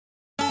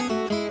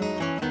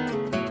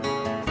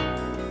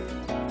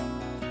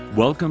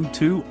Welcome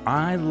to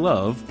I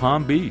Love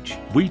Palm Beach.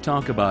 We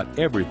talk about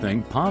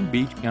everything Palm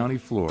Beach County,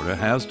 Florida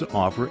has to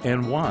offer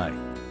and why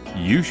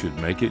you should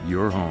make it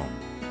your home.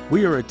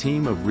 We are a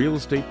team of real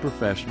estate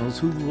professionals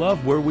who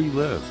love where we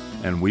live,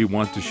 and we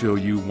want to show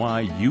you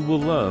why you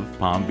will love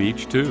Palm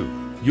Beach too.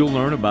 You'll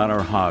learn about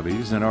our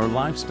hobbies and our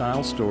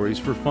lifestyle stories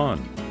for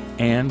fun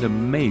and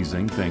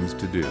amazing things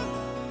to do.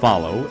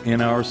 Follow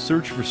in our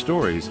search for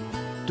stories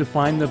to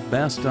find the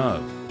best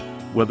of.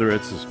 Whether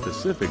it's a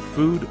specific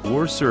food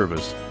or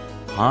service,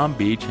 Palm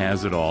Beach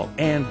has it all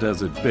and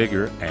does it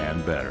bigger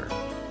and better.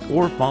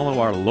 Or follow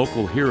our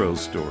local heroes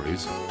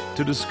stories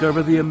to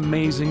discover the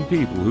amazing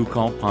people who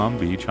call Palm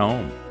Beach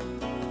home.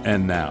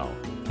 And now,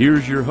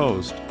 here's your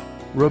host,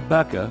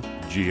 Rebecca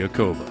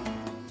Giacova.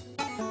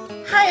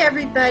 Hi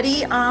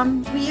everybody,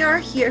 we are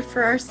here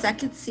for our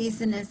second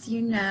season, as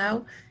you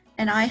know,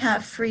 and I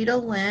have Frida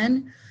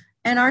Lynn,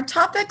 and our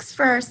topics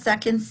for our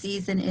second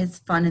season is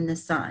fun in the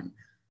sun.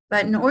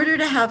 But in order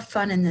to have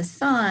fun in the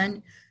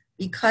sun,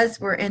 because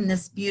we're in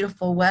this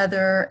beautiful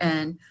weather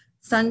and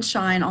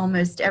sunshine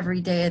almost every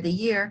day of the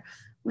year,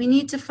 we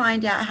need to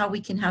find out how we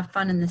can have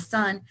fun in the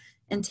sun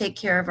and take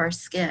care of our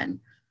skin.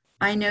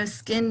 I know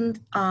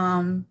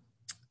skincare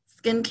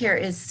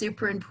is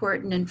super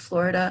important in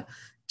Florida.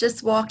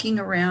 Just walking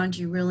around,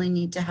 you really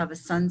need to have a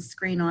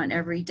sunscreen on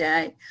every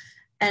day.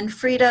 And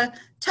Frida,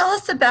 tell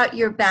us about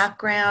your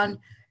background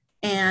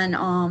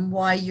and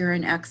why you're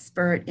an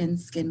expert in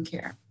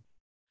skincare.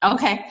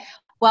 Okay.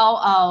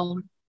 Well,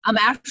 I'm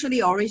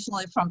actually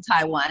originally from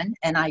Taiwan,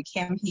 and I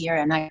came here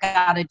and I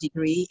got a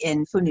degree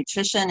in food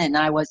nutrition, and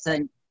I was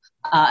an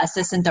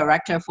assistant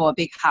director for a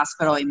big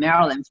hospital in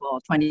Maryland for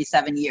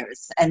 27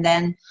 years. And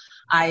then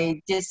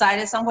I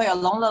decided somewhere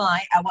along the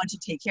line, I want to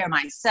take care of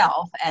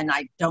myself, and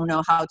I don't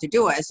know how to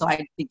do it. So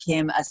I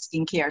became a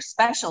skincare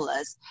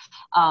specialist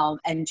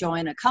and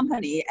joined a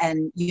company.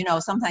 And, you know,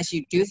 sometimes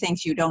you do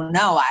things you don't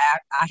know. I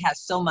had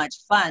so much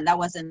fun. That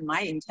wasn't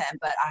my intent,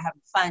 but I have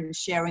fun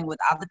sharing with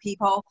other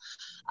people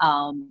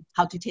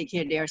how to take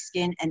care of their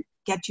skin and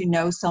get to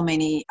know so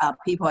many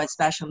people,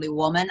 especially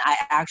women. I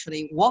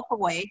actually walk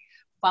away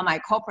from my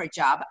corporate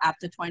job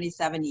after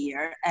 27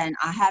 years, and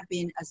I have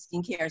been a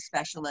skincare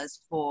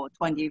specialist for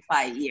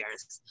 25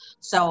 years.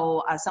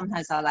 So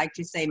sometimes I like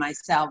to say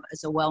myself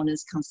as a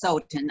wellness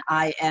consultant,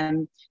 I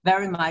am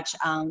very much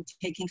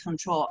taking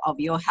control of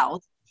your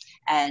health.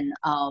 And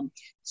and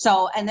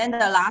then the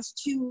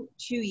last two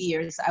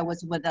years, I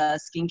was with a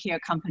skincare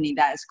company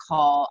that is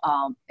called,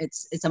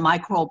 it's a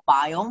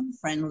microbiome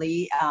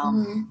friendly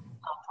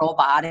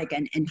probiotic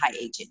and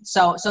anti-aging.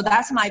 So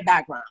that's my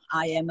background.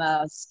 I am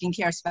a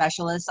skincare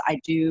specialist. I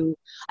do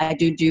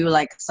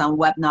like some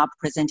webinar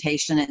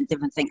presentation and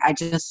different things. I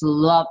just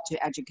love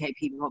to educate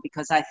people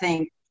because I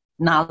think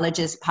knowledge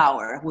is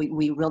power.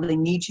 We really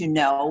need to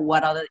know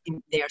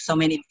there's so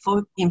many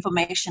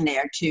information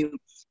there to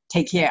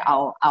take care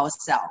of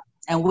ourselves.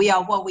 And we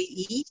are what we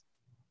eat,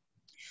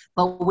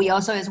 but we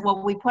also is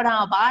what we put on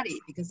our body,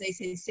 because they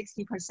say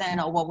 60%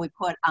 of what we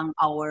put on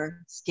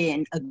our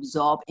skin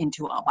absorb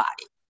into our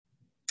body.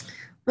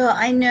 Well,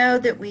 I know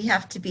that we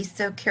have to be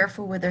so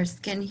careful with our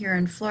skin here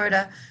in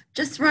Florida.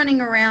 Just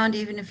running around,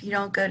 even if you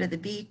don't go to the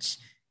beach,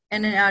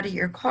 in and out of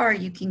your car,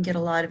 you can get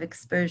a lot of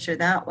exposure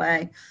that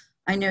way.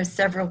 I know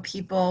several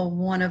people,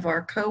 one of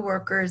our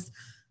coworkers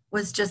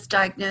was just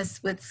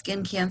diagnosed with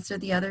skin cancer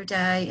the other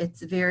day.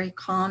 It's very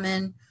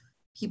common.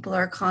 People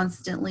are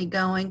constantly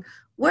going.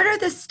 What are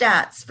the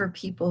stats for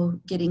people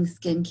getting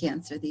skin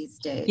cancer these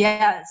days?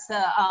 Yes,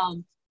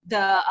 I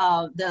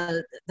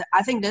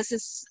think this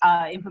is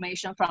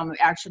information from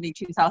actually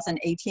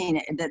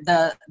 2018.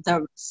 The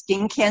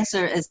skin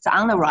cancer is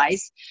on the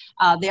rise.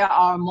 There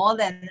are more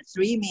than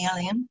 3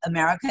 million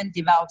Americans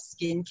develop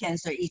skin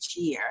cancer each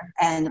year,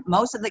 and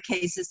most of the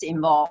cases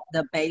involve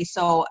the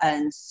basal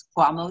and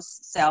squamous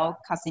cell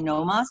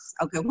carcinomas,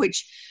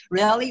 which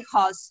rarely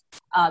cause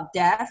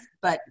death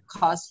but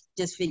cause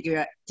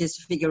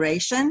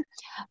disfiguration.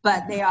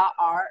 But there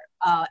are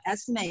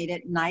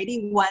estimated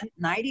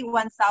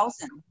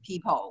 91,000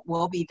 people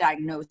will be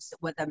diagnosed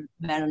with a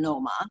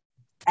melanoma,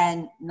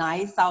 and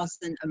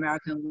 9,000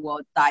 Americans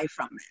will die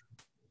from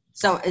it.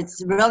 So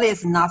it's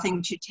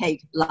nothing to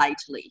take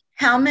lightly.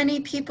 How many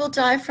people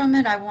die from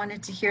it? I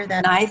wanted to hear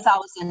that.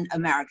 9,000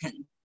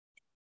 Americans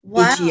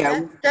each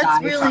year.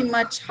 That's really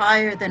much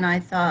higher than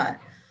I thought.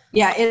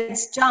 Yeah, it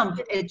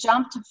jumped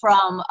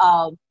from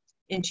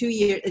in 10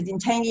 years,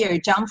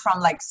 it jumped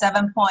from like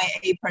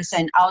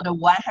 7.8% out of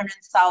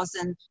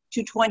 100,000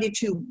 to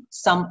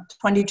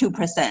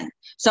 22%.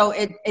 So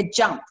it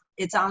jumped.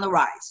 It's on the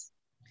rise.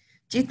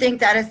 Do you think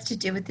that has to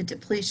do with the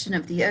depletion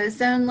of the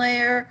ozone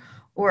layer,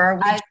 or are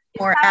we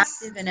more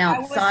active and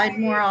outside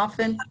more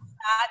often?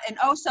 And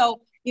also,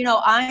 you know,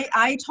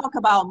 I talk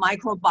about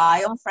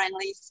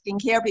microbiome-friendly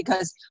skincare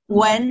because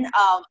when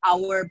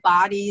our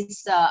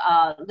body's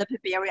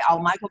lipid barrier, our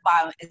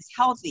microbiome is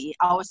healthy,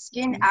 our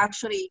skin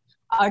actually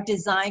are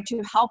designed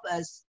to help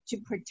us to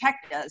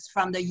protect us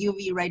from the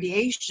UV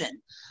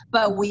radiation.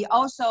 But we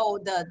also,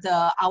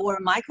 our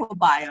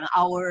microbiome,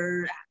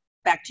 our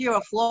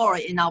bacterial flora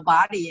in our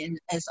body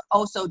is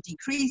also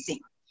decreasing,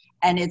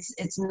 and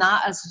it's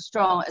not as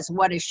strong as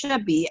what it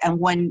should be. And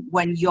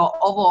when your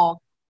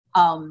overall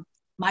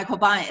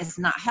microbiome is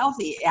not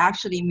healthy, it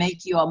actually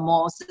makes you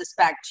more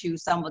suspect to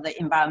some of the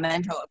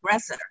environmental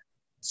aggressor.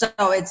 So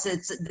it's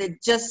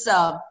just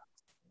a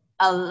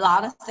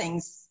lot of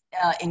things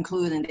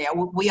included in there.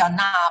 We are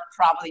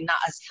probably not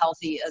as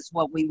healthy as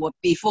what we were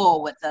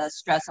before with the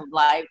stress of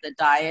life, the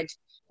diet,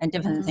 and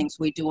different things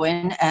we're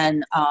doing.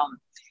 And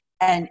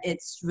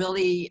it's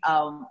really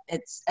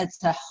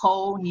it's a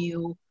whole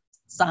new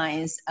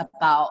science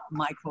about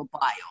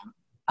microbiome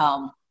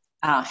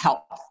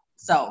health.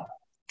 So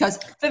because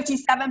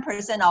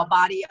 57% of our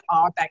body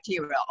are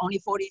bacteria, only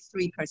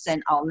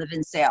 43% are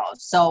living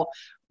cells. So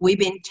we've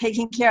been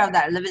taking care of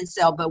that living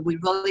cell, but we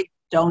really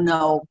don't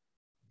know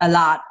a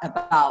lot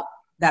about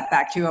that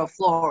bacterial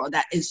flora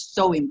that is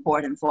so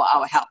important for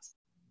our health.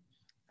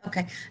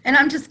 Okay, and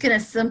I'm just going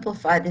to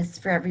simplify this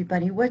for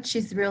everybody. What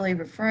she's really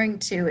referring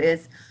to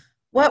is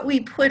what we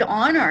put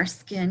on our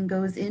skin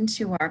goes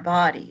into our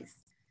bodies,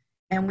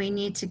 and we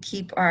need to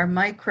keep our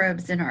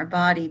microbes in our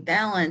body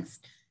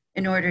balanced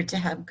in order to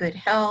have good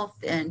health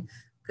and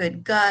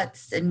good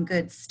guts and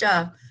good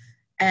stuff.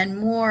 And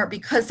more,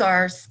 because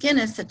our skin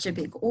is such a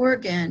big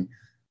organ,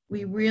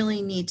 we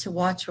really need to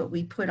watch what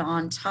we put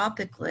on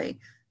topically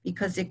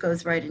because it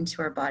goes right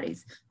into our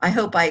bodies. I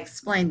hope I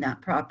explained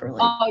that properly.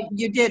 Oh,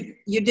 you did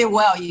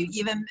well. You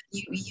even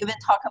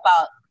talk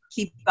about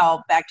keep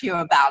our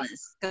bacterial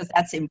balance, because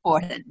that's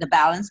important. The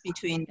balance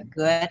between the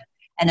good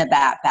and the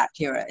bad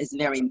bacteria is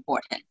very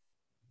important.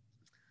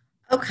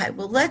 Okay,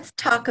 well, let's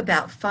talk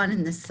about fun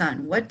in the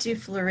sun. What do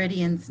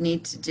Floridians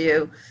need to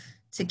do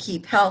to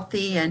keep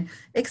healthy, and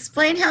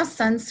explain how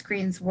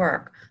sunscreens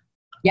work?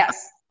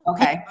 Yes,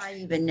 okay. I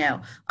even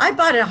know. I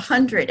bought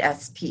 100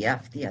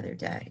 SPF the other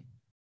day.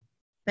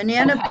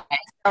 Banana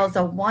sells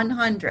a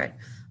 100.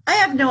 I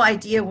have no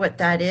idea what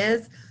that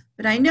is,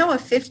 but I know a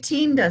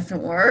 15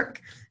 doesn't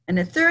work and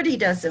a 30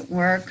 doesn't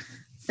work.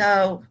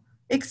 So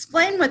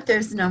explain what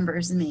those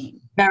numbers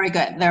mean. Very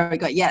good, very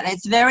good. Yeah,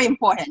 it's very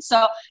important.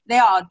 So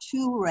there are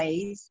two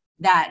rays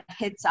that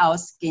hits our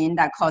skin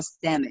that cause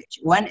damage.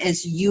 One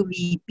is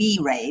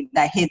UVB ray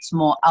that hits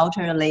more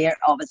outer layer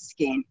of the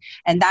skin,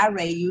 and that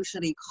ray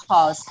usually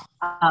cause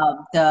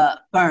the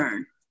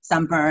burn,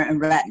 sunburn,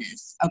 and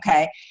redness.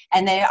 Okay,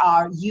 and there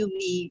are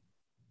UV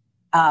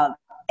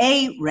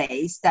A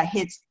rays that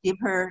hits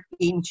deeper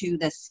into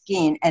the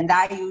skin, and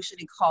that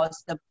usually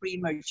cause the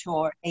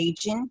premature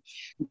aging,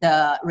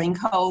 the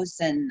wrinkles,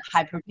 and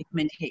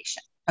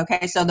hyperpigmentation.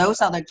 Okay, so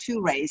those are the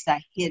two rays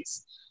that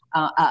hits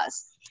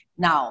us.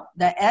 Now,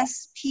 the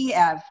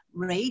SPF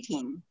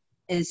rating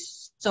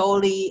is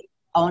solely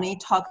only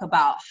talk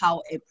about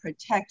how it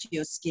protects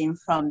your skin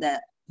from the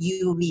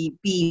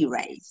UVB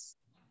rays.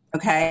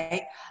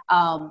 Okay,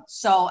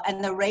 so,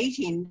 and the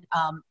rating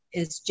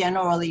is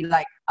generally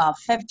like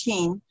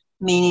 15,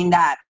 meaning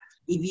that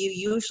if you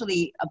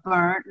usually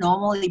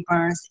normally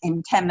burns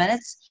in 10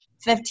 minutes,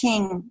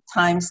 15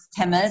 times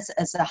 10 minutes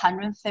is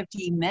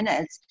 150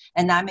 minutes,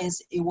 and that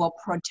means it will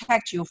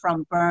protect you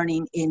from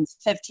burning in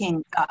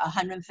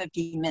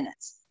 150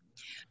 minutes.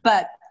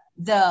 But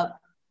the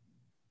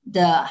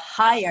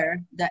higher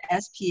the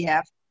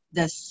SPF,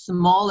 the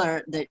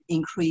smaller the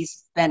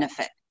increased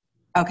benefit.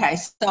 Okay,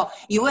 so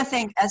you would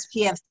think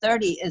SPF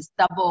 30 is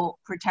double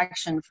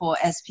protection for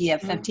SPF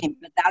 15,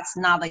 but that's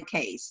not the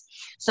case.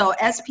 So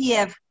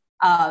SPF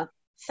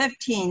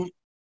 15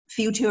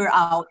 filter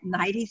out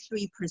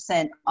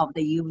 93% of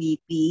the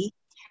UVB,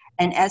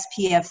 and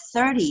SPF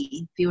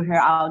 30 filter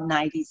out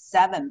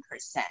 97%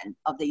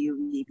 of the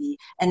UVB,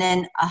 and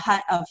then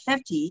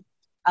 50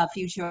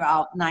 filter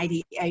out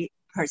 98%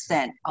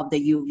 of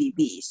the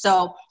UVB.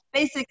 So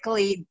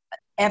basically,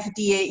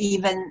 FDA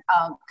even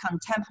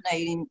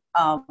contemplating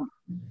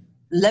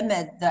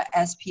limit the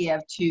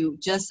SPF to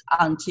just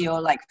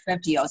until like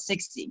 50 or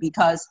 60,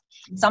 because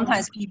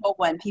sometimes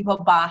when people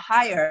buy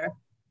higher,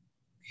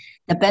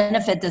 the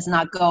benefit does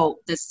not go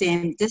the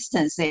same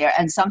distance there,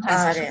 and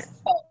sometimes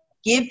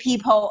give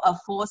people a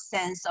false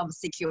sense of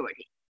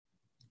security.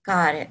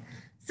 Got it.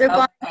 So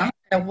buying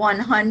a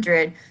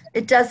 100,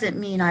 it doesn't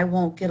mean I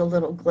won't get a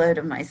little glow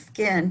to my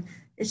skin.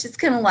 It's just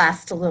going to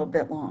last a little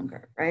bit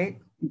longer, right?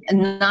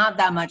 Not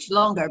that much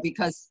longer,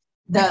 because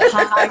the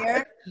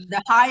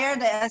higher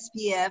the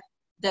SPF,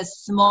 the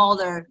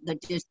smaller the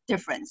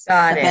difference,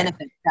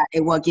 benefit that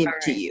it will give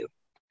to you.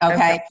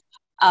 Okay.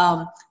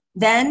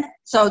 Then,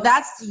 so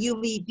that's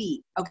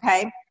UVB.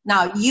 Okay.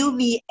 Now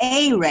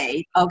UVA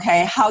ray.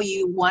 Okay. How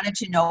you wanted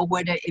to know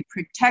whether it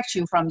protects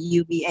you from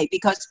UVA,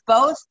 because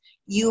both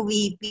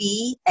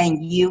UVB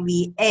and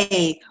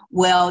UVA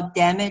will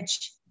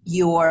damage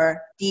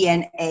your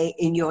DNA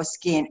in your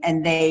skin,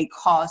 and they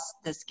cause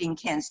the skin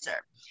cancer.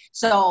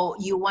 So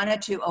you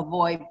wanted to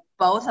avoid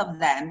both of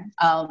them.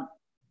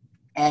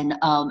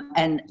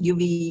 And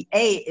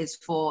UVA is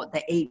for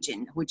the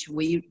aging, which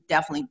we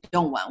definitely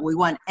don't want. We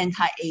want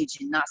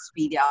anti-aging, not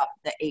speed up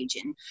the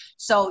aging.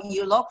 So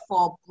you look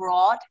for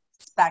broad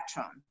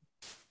spectrum.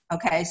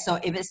 Okay, so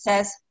if it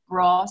says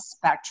broad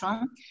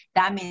spectrum.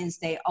 That means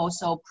they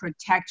also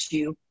protect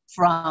you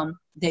from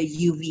the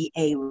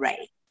UVA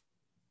ray.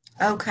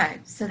 Okay,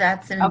 so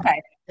that's an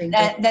okay.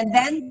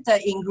 Then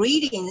the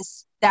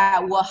ingredients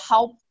that will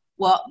help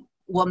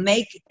will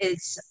make it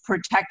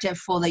protected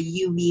for the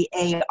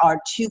UVA are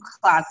two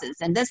classes,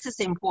 and this is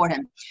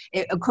important.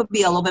 It could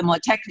be a little bit more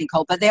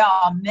technical, but there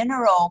are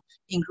mineral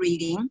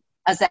ingredient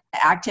as an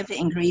active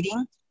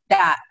ingredient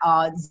that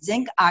are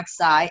zinc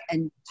oxide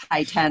and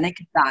titanic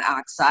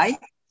dioxide,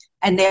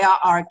 and there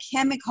are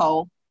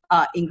chemical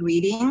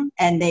ingredient,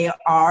 and they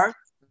are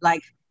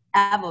like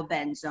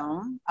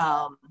avobenzone,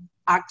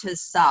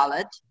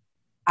 octazolate,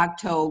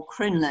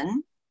 octocrinolane,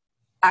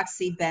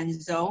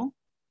 oxybenzone,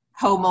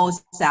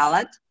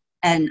 homosalate,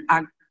 and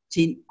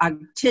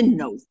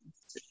actinose.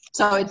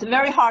 So it's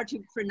very hard to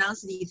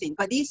pronounce these things,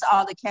 but these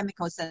are the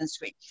chemical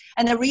sunscreen.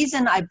 And the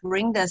reason I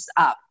bring this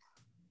up,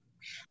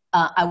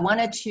 if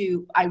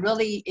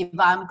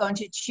I'm going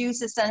to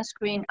choose a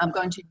sunscreen, I'm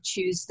going to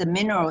choose the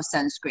mineral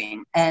sunscreen.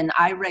 And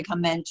I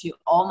recommend to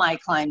all my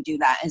clients do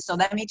that. And so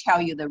let me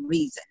tell you the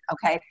reason,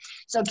 okay?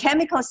 So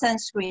chemical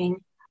sunscreen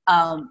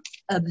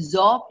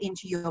absorb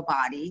into your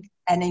body,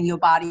 and then your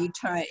body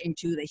turn it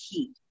into the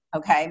heat,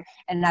 okay?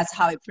 And that's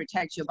how it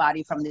protects your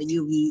body from the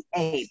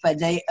UVA. But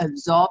they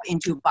absorb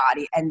into your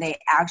body, and they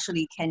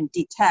actually can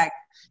detect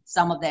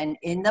some of them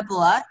in the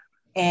blood,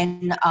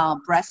 in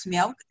breast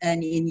milk,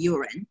 and in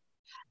urine.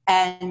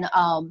 And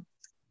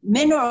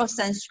mineral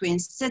sunscreen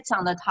sits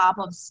on the top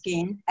of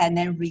skin and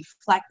then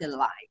reflect the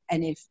light,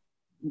 and it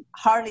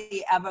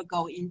hardly ever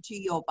go into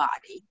your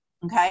body,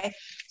 okay?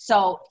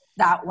 So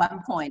that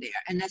one point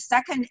there. And the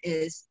second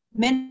is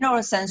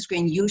mineral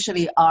sunscreen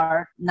usually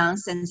are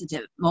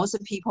non-sensitive. Most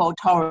people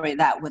tolerate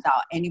that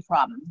without any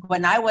problem.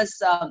 When I was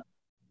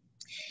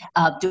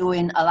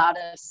doing a lot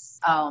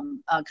of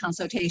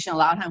consultation, a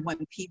lot of times when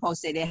people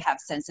say they have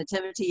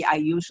sensitivity, I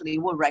usually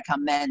would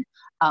recommend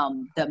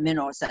the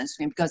mineral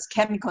sunscreen, because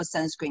chemical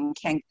sunscreen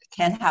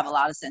can have a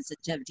lot of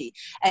sensitivity.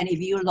 And if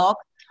you look,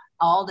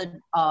 all the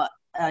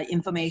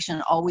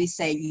information always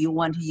say you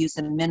want to use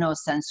a mineral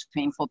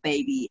sunscreen for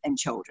baby and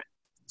children.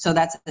 So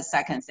that's the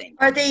second thing.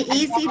 Are they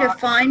easy to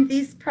find,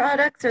 these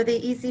products? Are they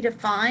easy to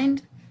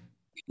find?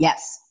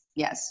 Yes.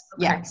 Yes,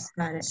 okay, yes.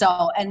 Got it.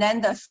 So, and then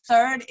the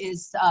third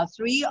is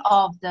 3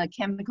 of the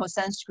chemical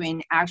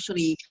sunscreen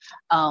actually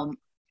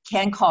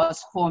can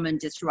cause hormone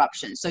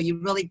disruption. So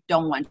you really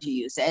don't want to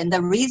use it. And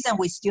the reason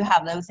we still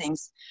have those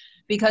things,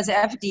 because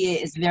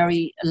FDA is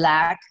very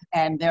lax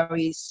and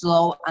very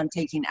slow on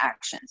taking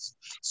actions.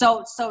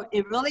 So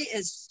it really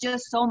is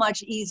just so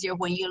much easier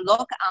when you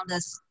look on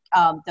this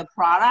the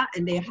product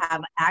and they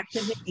have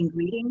active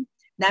ingredient.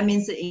 That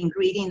means the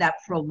ingredient that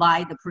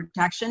provide the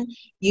protection.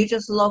 You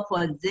just look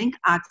for zinc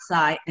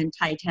oxide and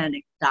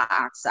titanic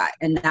dioxide,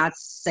 and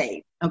that's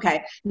safe.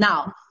 Okay.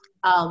 Now,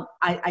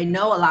 I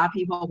know a lot of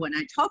people, when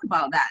I talk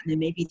about that, they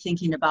may be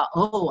thinking about,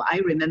 oh, I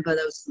remember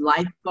those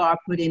lifeguard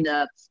put in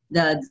the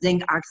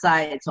zinc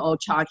oxide, it's all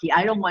chalky.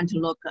 I don't want to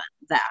look at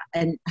that,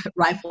 and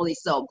rightfully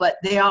so. But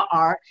there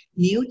are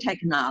new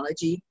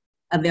technology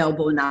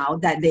available now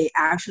that they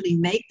actually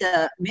make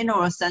the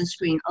mineral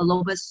sunscreen a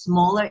little bit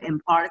smaller in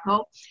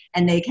particle,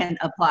 and they can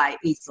apply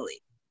easily.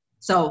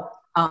 So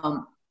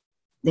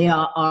they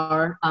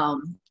are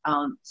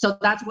so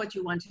that's what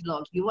you want to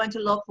look. You want to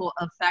look for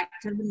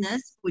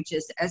effectiveness, which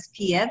is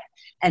SPF,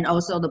 and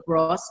also the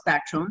broad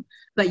spectrum.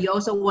 But you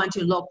also want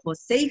to look for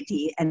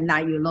safety, and now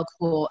you look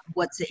for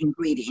what's the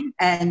ingredient.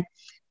 And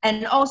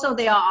also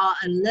there are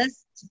a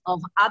list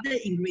of other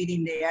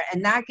ingredients there,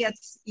 and that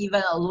gets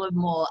even a little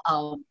more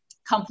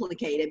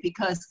complicated,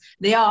 because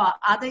there are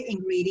other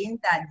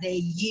ingredients that they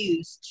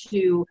use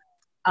to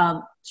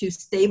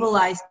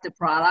stabilize the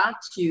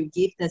product, to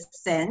give the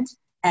scent,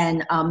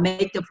 and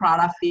make the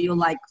product feel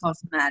like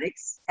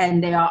cosmetics.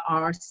 And there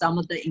are some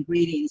of the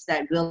ingredients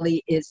that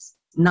really is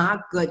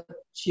not good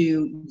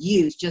to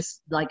use,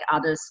 just like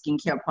other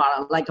skincare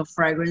products. Like a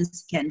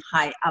fragrance can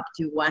hide up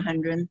to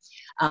 100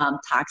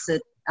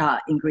 toxic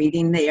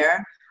ingredient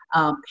there,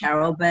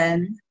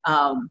 paraben,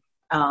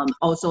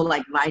 also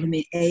like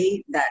vitamin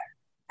A that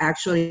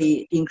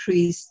actually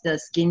increase the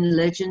skin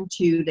lesion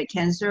to the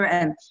cancer.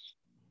 And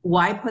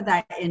why put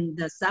that in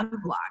the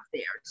sunblock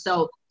there?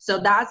 So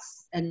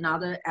that's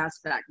another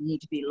aspect you need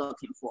to be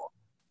looking for.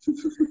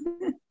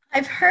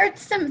 I've heard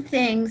some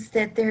things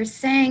that they're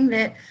saying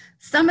that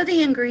some of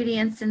the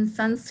ingredients in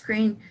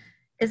sunscreen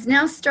is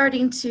now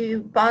starting to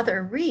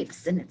bother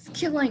reefs, and it's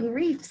killing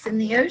reefs in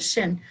the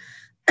ocean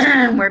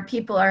where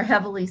people are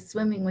heavily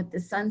swimming with the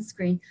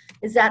sunscreen.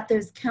 Is that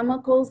those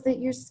chemicals that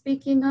you're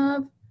speaking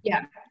of?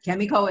 Yeah,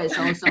 chemical is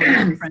also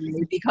not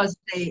friendly, because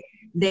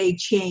they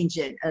change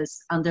it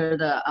as under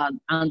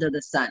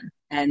the sun,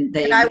 and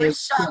I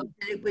was shocked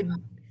that it would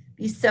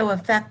be so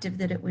effective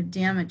that it would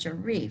damage a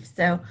reef.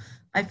 So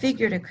I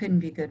figured it couldn't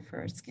be good for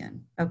our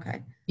skin.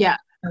 Okay. Yeah.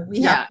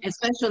 Yeah,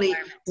 especially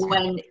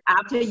when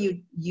after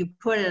you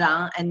put it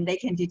on, and they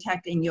can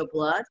detect in your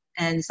blood,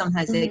 and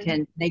sometimes they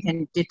can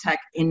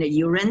detect in the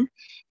urine.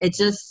 It's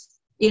just,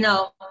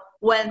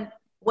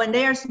 when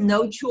there's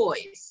no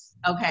choice,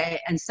 Okay,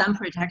 and sun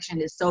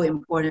protection is so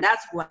important.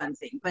 That's one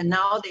thing. But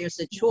now there's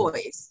a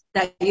choice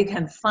that you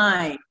can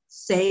find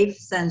safe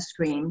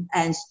sunscreen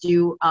and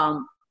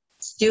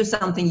still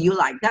something you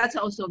like. That's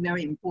also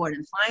very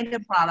important. Find a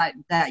product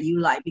that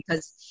you like,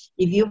 because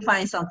if you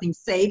find something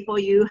safe for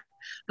you,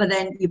 but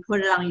then you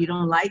put it on, you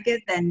don't like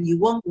it, then you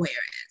won't wear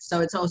it. So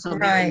it's also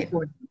very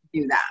important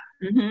to do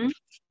that.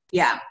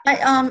 Yeah.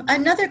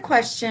 Another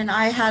question.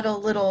 I had a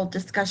little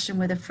discussion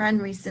with a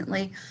friend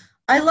recently.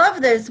 I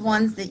love those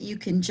ones that you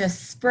can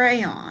just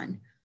spray on,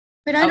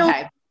 but I don't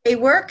think they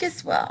work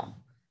as well.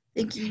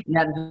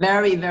 Yeah,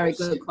 very, very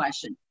good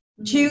question.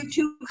 Two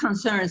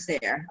concerns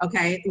there.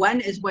 Okay, one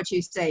is what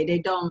you say, they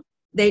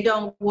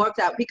don't work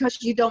out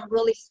because you don't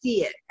really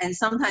see it, and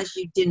sometimes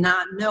you do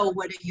not know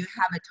whether you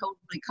have it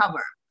totally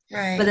covered.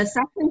 Right. But the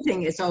second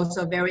thing is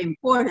also very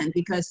important,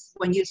 because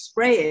when you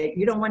spray it,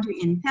 you don't want to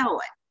inhale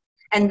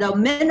it, and the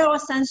mineral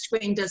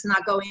sunscreen does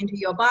not go into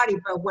your body,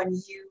 but when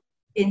you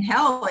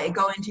inhale it,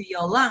 go into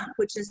your lung,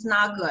 which is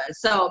not good.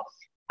 So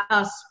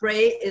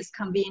spray is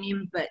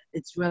convenient, but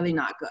it's really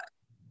not good.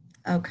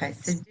 Okay,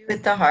 so do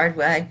it the hard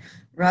way.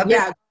 Rub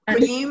it.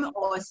 Cream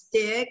or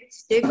stick.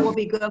 Stick will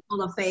be good for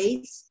the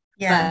face.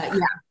 Yeah.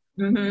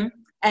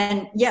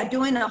 And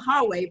doing the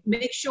hard way,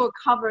 make sure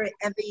cover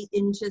every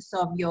inches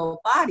of your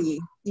body,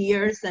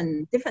 ears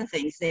and different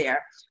things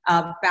there.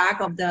 Back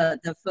of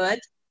the foot.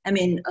 I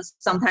mean,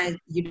 sometimes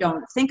you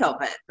don't think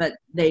of it, but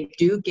they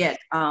do get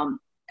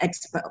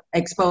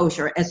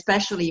exposure,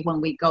 especially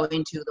when we go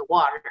into the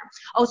water.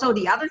 Also,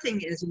 the other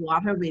thing is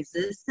water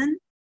resistant.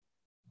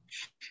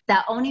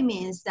 That only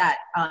means that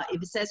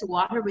if it says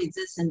water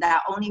resistant,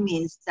 that only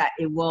means that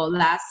it will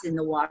last in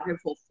the water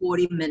for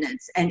 40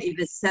 minutes. And if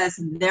it says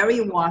very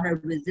water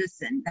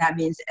resistant, that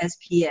means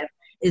SPF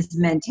is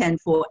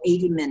maintained for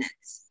 80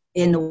 minutes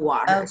in the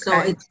water. Okay.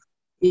 So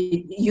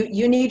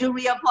you need to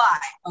reapply.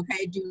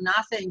 Okay, do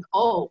not think,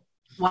 oh,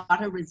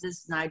 water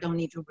resistant, I don't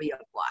need to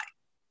reapply.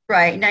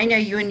 Right. And I know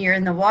when you're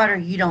in the water,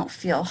 you don't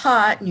feel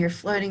hot and you're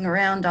floating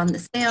around on the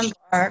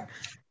sandbar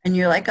and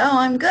you're like, oh,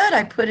 I'm good.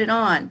 I put it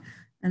on.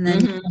 And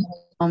then you come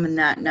home and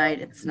that night,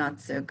 it's not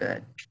so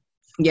good.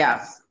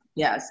 Yes.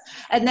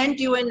 And then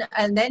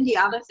the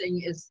other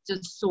thing is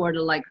just sort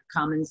of like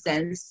common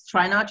sense.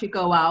 Try not to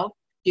go out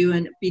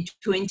doing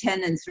between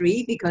 10 and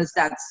 3, because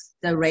that's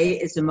the ray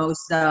is the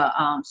most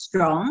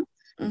strong.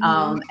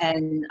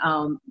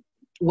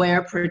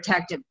 Wear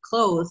protective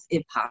clothes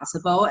if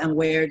possible, and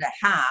wear the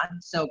hat.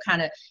 So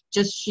kind of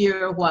just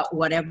share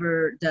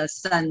whatever the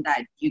sun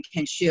that you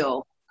can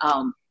shield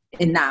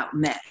in that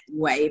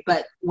way.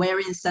 But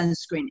wearing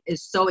sunscreen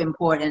is so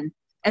important,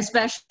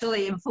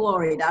 especially in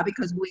Florida,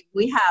 because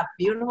we have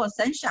beautiful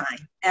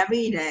sunshine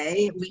every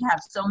day. We have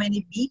so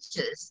many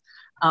beaches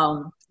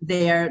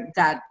there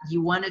that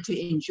you wanted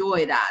to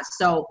enjoy that.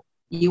 So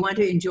you want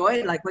to enjoy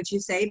it, like what you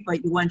say,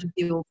 but you want to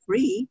feel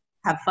free,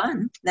 have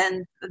fun,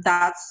 then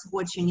that's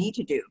what you need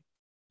to do.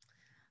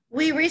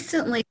 We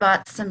recently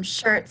bought some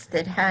shirts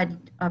that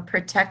had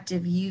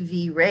protective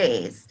UV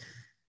rays.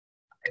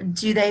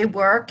 Do they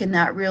work? And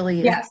that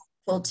really is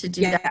helpful to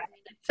do that.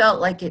 It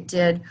felt like it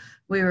did.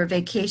 We were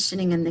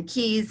vacationing in the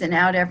Keys and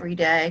out every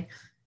day,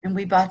 and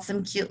we bought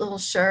some cute little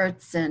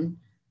shirts, and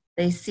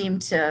they seem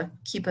to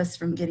keep us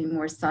from getting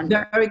more sun.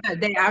 Very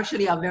good. They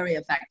actually are very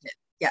effective.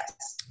 Yes.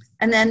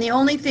 And then the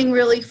only thing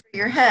really for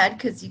your head,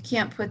 because you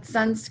can't put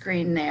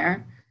sunscreen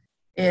there,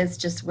 is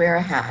just wear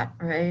a hat,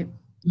 right?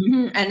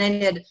 And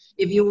then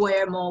if you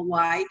wear more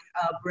wide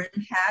brim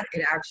hat,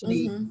 it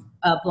actually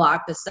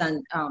block the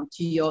sun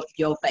to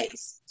your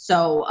face.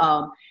 So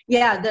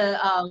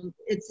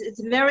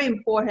it's very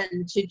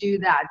important to do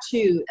that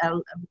too.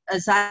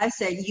 As I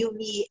said,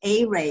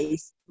 UVA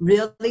rays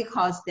really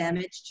cause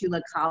damage to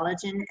the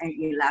collagen and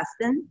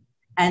elastin,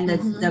 and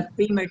the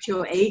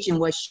premature aging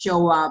will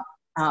show up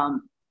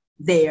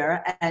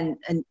there,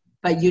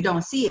 but you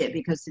don't see it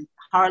because it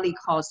hardly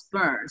causes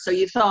burn. So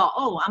you thought,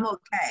 oh, I'm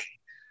okay.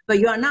 But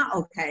you are not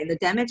okay. The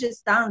damage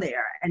is down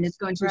there, and it's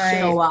going to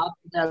show up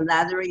the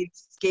leathery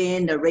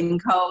skin, the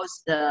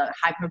wrinkles, the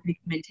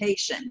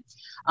hyperpigmentation.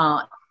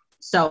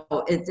 So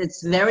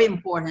it's very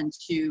important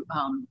to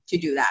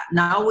do that.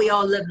 Now we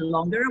all live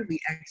longer. We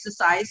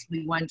exercise.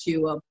 We want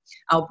to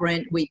our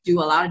brain. We do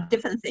a lot of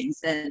different things,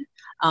 and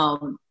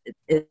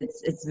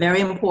it's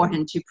very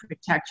important to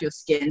protect your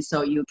skin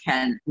so you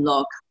can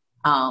look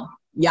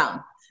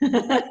young.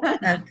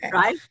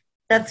 Right?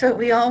 That's what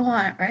we all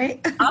want,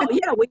 right? Oh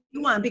yeah, we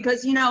want,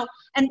 because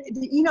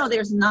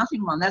there's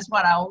nothing wrong. That's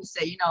what I always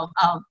say.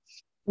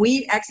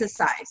 We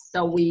exercise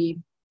so we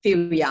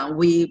feel young.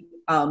 We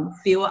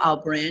feel our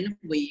brain.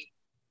 We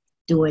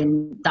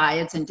doing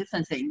diets and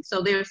different things.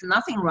 So there's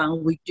nothing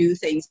wrong. We do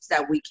things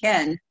that we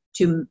can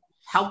to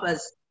help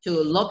us to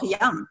look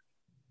young.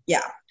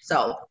 Yeah.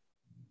 So.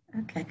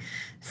 Okay.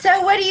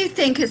 So what do you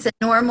think is a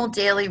normal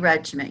daily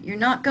regimen? You're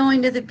not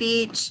going to the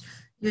beach.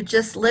 You're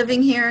just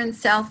living here in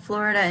South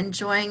Florida,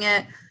 enjoying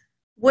it.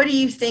 What do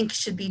you think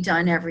should be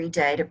done every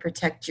day to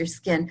protect your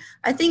skin?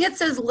 I think it's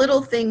those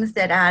little things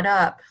that add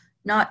up,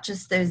 not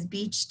just those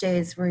beach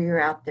days where you're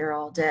out there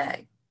all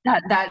day.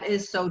 That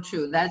is so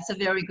true. That's a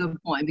very good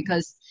point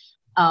because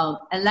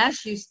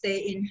unless you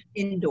stay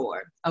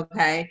indoor,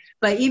 okay.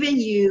 But even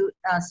you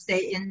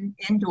stay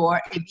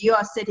indoor, if you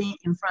are sitting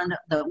in front of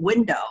the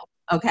window,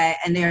 okay,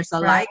 and there's a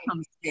light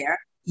comes there,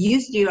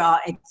 you still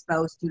are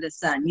exposed to the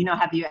sun.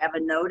 Have you ever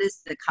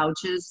noticed the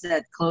couches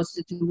that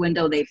closer to the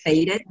window, they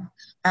faded?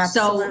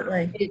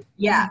 Absolutely.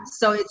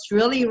 So it's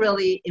really,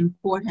 really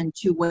important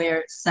to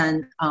wear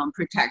sun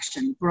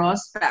protection, broad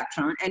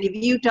spectrum. And if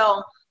you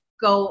don't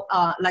go,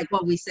 like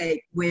what we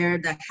say, wear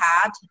the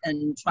hat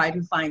and try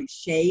to find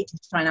shade,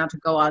 try not to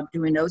go out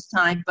during those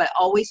times, but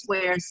always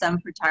wear sun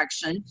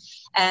protection.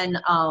 And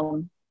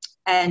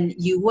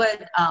you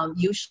would,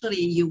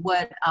 usually you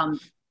would,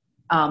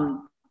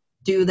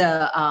 do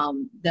the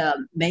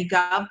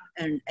makeup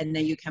and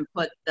then you can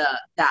put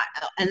that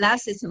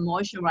unless it's a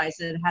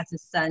moisturizer that has the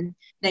sun,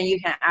 then you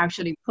can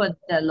actually put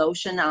the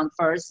lotion on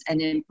first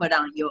and then put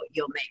on your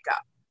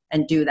makeup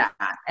and do that.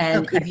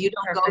 And if you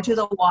don't go to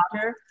the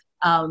water,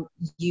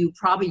 you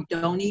probably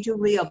don't need to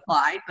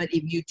reapply, but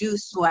if you do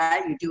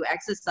sweat, you do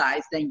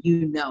exercise, then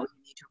you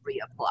need to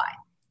reapply.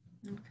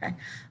 Okay.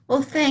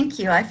 Well, thank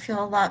you. I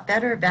feel a lot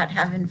better about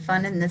having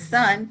fun in the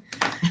sun.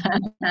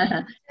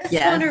 I just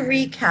want to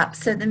recap.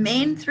 So the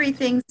main 3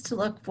 things to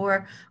look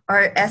for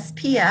are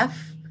SPF,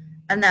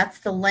 and that's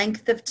the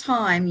length of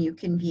time you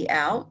can be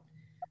out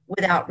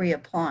without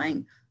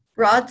reapplying.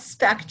 Broad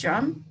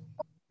spectrum,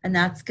 and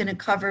that's going to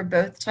cover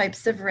both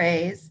types of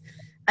rays.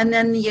 And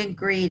then the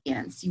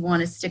ingredients. You want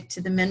to stick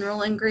to the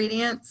mineral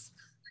ingredients.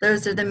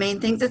 Those are the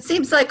main things. It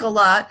seems like a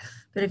lot,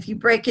 but if you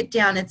break it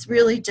down, it's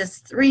really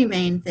just 3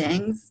 main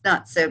things.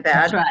 Not so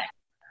bad. That's right.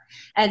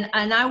 And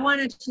I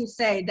wanted to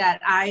say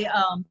that I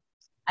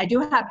do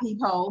have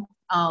people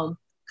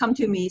come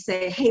to me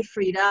say, hey,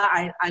 Frida,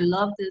 I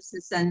love this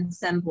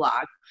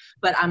sunblock,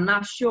 but I'm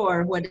not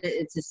sure whether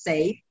it's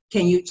safe.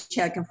 Can you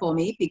check it for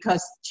me?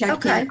 Because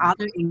checking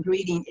other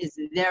ingredient is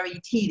very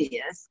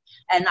tedious,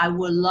 and I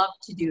would love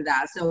to do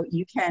that. So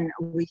we can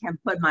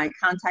put my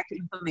contact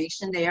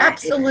information there.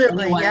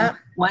 Absolutely, if anyone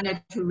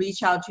wanted to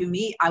reach out to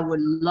me, I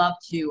would love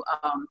to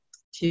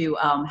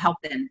help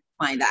them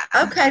find that.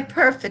 Okay,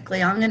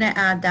 perfectly. I'm going to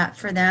add that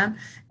for them.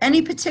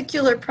 Any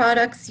particular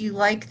products you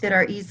like that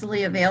are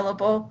easily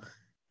available?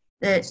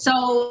 Like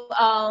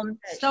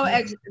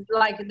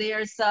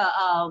there's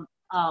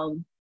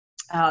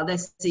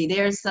let's see,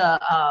 there's a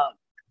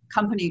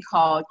company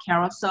called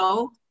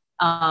Carousel.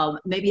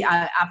 Maybe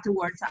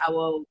afterwards I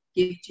will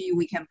give to you.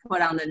 We can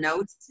put on the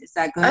notes. Is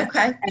that good?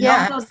 Okay.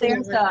 And also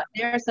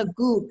there's a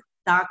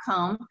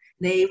Goop.com.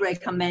 They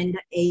recommend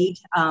 8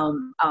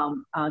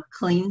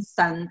 clean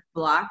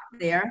sunblock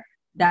there.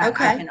 That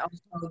I can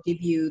also give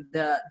you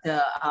the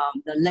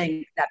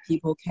link that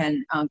people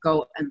can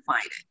go and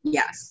find it.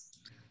 Yes.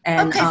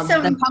 And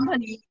the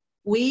company,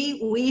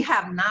 we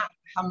have not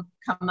come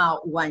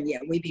out one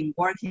yet. We've been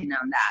working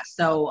on that.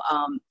 So,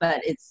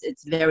 but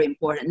it's very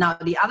important. Now,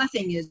 the other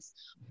thing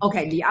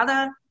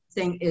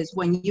is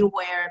when you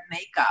wear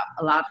makeup,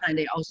 a lot of times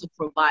they also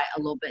provide a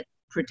little bit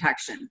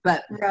protection,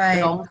 but I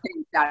don't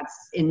think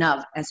that's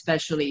enough,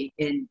 especially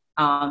in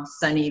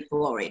sunny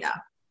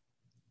Florida.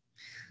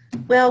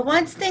 Well,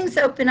 once things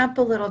open up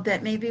a little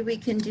bit, maybe we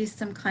can do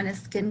some kind of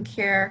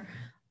skincare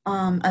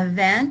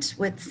event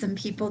with some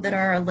people that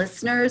are our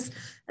listeners,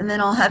 and then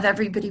I'll have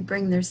everybody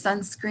bring their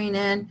sunscreen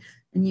in,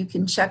 and you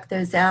can check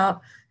those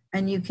out,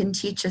 and you can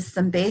teach us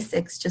some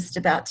basics just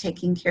about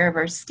taking care of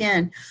our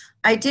skin.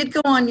 I did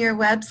go on your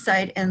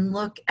website and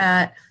look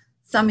at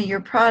some of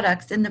your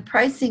products, and the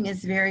pricing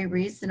is very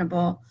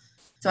reasonable.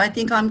 So I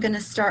think I'm going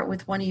to start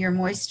with one of your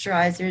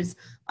moisturizers.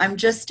 I'm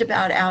just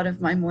about out of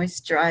my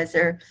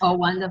moisturizer. Oh,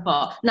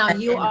 wonderful. Now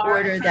you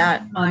order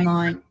that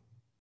online.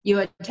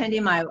 You're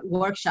attending my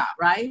workshop,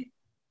 right?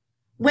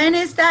 When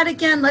is that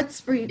again?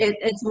 Let's read.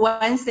 It's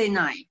Wednesday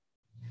night.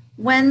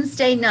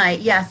 Wednesday night.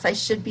 Yes, I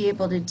should be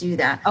able to do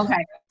that.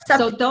 Okay.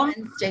 So don't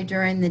Wednesday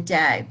during the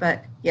day,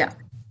 but yeah.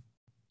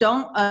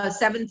 Don't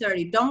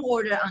 7:30. Don't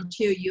order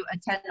until you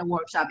attend the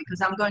workshop,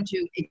 because I'm going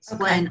to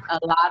explain a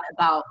lot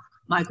about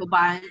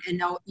microbiome,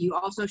 and you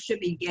also should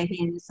be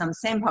getting some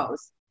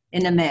samples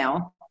in the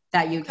mail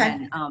that you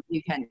can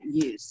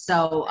use.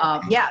 So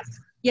yes.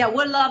 Yeah,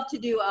 we'd love to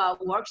do a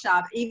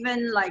workshop.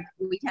 Even like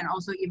we can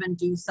also even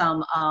do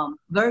some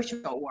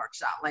virtual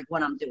workshop, like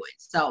what I'm doing.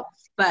 So,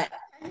 but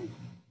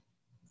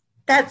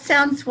that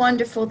sounds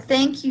wonderful.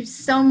 Thank you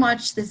so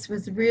much. This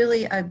was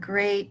really a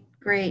great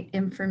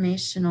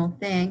informational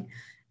thing,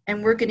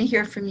 and we're going to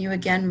hear from you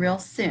again real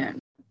soon.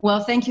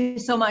 Well, thank you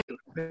so much,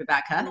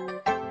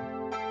 Rebecca.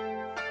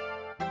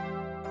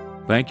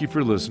 Thank you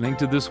for listening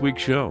to this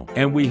week's show,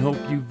 and we hope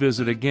you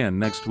visit again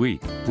next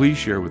week. Please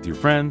share with your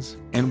friends,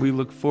 and we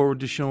look forward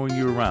to showing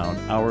you around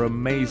our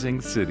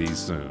amazing city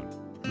soon.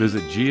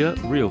 Visit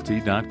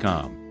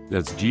GiaRealty.com.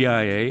 That's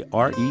GiaRealty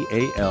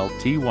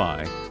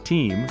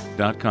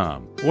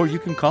team.com. Or you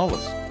can call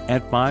us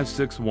at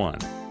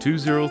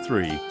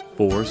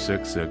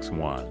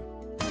 561-203-4661.